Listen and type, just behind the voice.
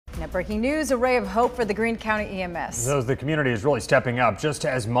Now, breaking news, a ray of hope for the Greene County EMS. So the community is really stepping up just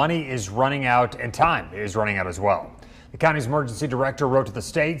as money is running out and time is running out as well. The county's emergency director wrote to the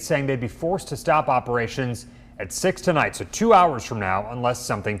state saying they'd be forced to stop operations at 6 tonight, so 2 hours from now, unless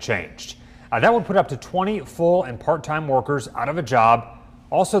something changed. That would put up to 20 full and part-time workers out of a job.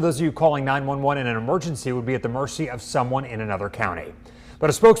 Also, those of you calling 911 in an emergency would be at the mercy of someone in another county. But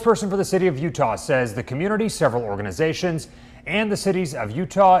a spokesperson for the city of Utah says the community, several organizations, and the cities of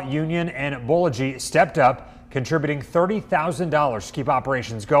Utah, Union, and Bolivar stepped up, contributing $30,000 to keep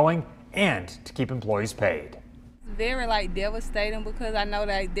operations going and to keep employees paid. It's very devastating because I know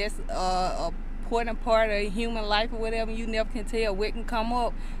that that's a important part of human life or whatever. You never can tell what can come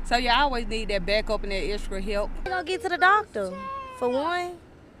up. So you always need that backup and that extra help. You're gonna get to the doctor, for one.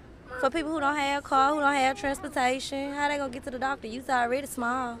 For people who don't have a car, who don't have transportation, how they gonna get to the doctor? Utah already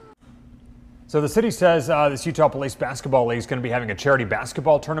small. So the city says this Utah Police Basketball League is going to be having a charity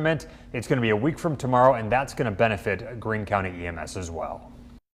basketball tournament. It's going to be a week from tomorrow, and that's going to benefit Greene County EMS as well.